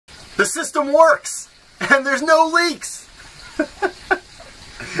The system works, and there's no leaks.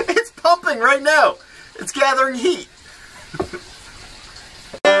 It's pumping right now. It's gathering heat.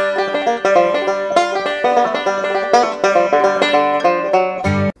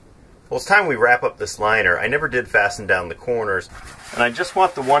 Well, it's time we wrap up this liner. I never did fasten down the corners, and I just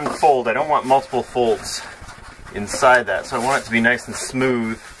want the one fold. I don't want multiple folds inside that, so I want it to be nice and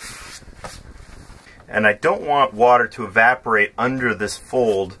smooth. And I don't want water to evaporate under this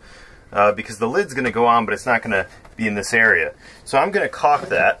fold because the lid's going to go on, but it's not going to be in this area. So I'm going to caulk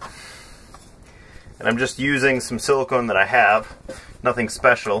that, and I'm just using some silicone that I have, nothing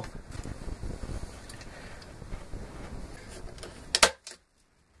special.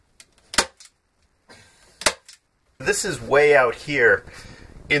 This is way out here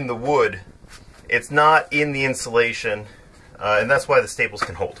in the wood. It's not in the insulation, and that's why the staples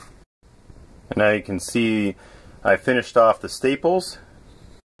can hold. And now you can see I finished off the staples.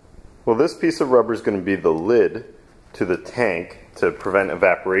 Well, this piece of rubber is going to be the lid to the tank to prevent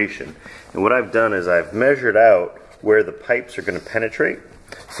evaporation. And what I've done is I've measured out where the pipes are going to penetrate.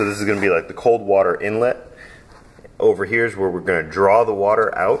 So this is going to be like the cold water inlet. Over here is where we're going to draw the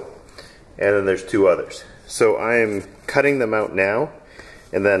water out. And then there's two others. So I am cutting them out now,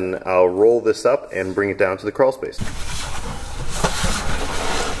 and then I'll roll this up and bring it down to the crawl space.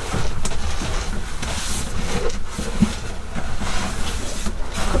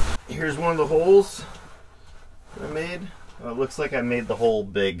 Here's one of the holes that I made. Well, it looks like I made the hole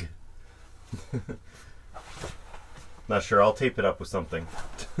big. Not sure, I'll tape it up with something.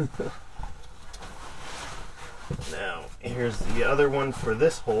 Now, here's the other one for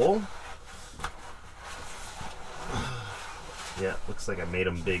this hole. Yeah, looks like I made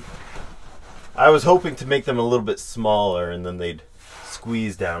them big. I was hoping to make them a little bit smaller and then they'd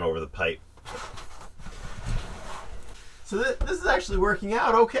squeeze down over the pipe. So this is actually working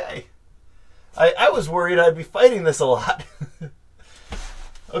out okay. I was worried I'd be fighting this a lot.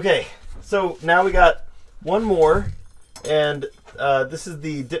 Okay, so now we got one more, and this is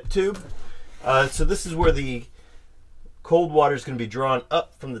the dip tube. So this is where the cold water is going to be drawn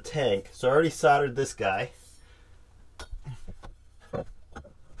up from the tank. So I already soldered this guy. The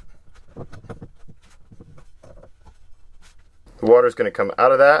water is going to come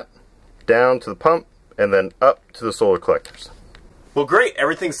out of that, down to the pump, and then up to the solar collectors. Well, great.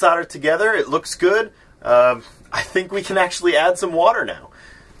 Everything's soldered together. It looks good. I think we can actually add some water now.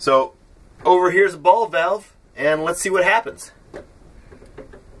 So over here's a ball valve, and let's see what happens.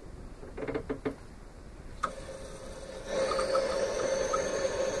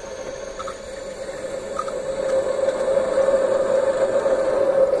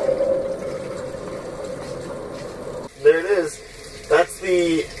 There it is. That's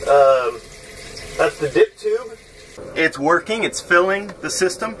the dip tube. It's working. It's filling the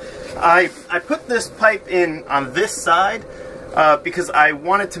system. I put this pipe in on this side because I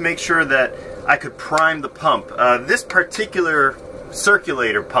wanted to make sure that I could prime the pump. This particular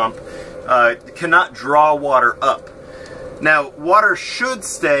circulator pump cannot draw water up. Now, water should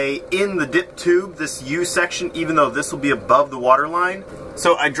stay in the dip tube, this U section, even though this will be above the water line.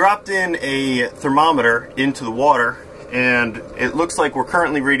 So I dropped in a thermometer into the water, and it looks like we're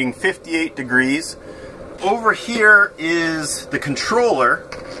currently reading 58 degrees. Over here is the controller,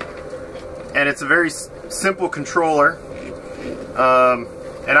 and it's a very simple controller.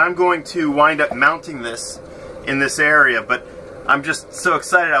 And I'm going to wind up mounting this in this area, but I'm just so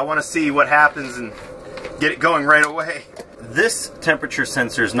excited. I want to see what happens and get it going right away. This temperature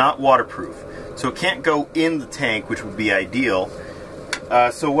sensor is not waterproof, so it can't go in the tank, which would be ideal.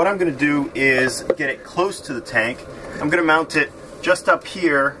 So what I'm going to do is get it close to the tank. I'm going to mount it just up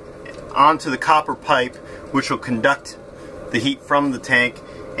here onto the copper pipe, which will conduct the heat from the tank,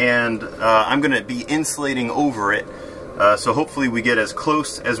 and I'm going to be insulating over it, so hopefully we get as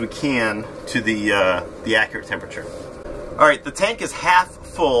close as we can to the accurate temperature. Alright, the tank is half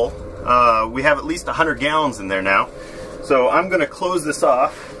full. We have at least 100 gallons in there now, so I'm going to close this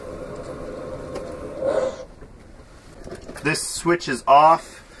off. This switch is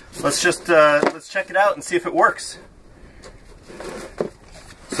off. Let's check it out and see if it works.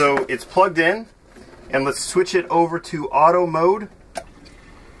 So it's plugged in, and let's switch it over to auto mode.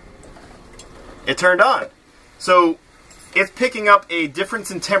 It turned on. So it's picking up a difference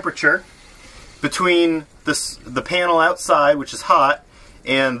in temperature between the panel outside, which is hot,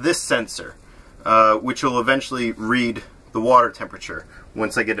 and this sensor, which will eventually read the water temperature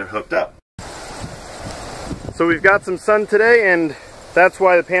once I get it hooked up. So we've got some sun today, and that's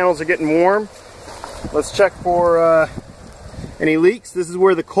why the panels are getting warm. Let's check for any leaks. This is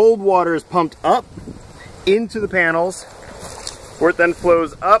where the cold water is pumped up into the panels, where it then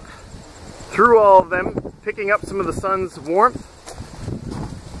flows up through all of them, picking up some of the sun's warmth.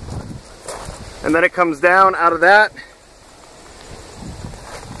 And then it comes down out of that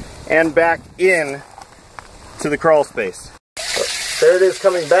and back in to the crawl space. There it is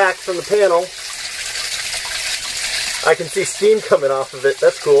coming back from the panel. I can see steam coming off of it.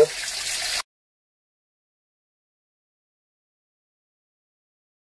 That's cool.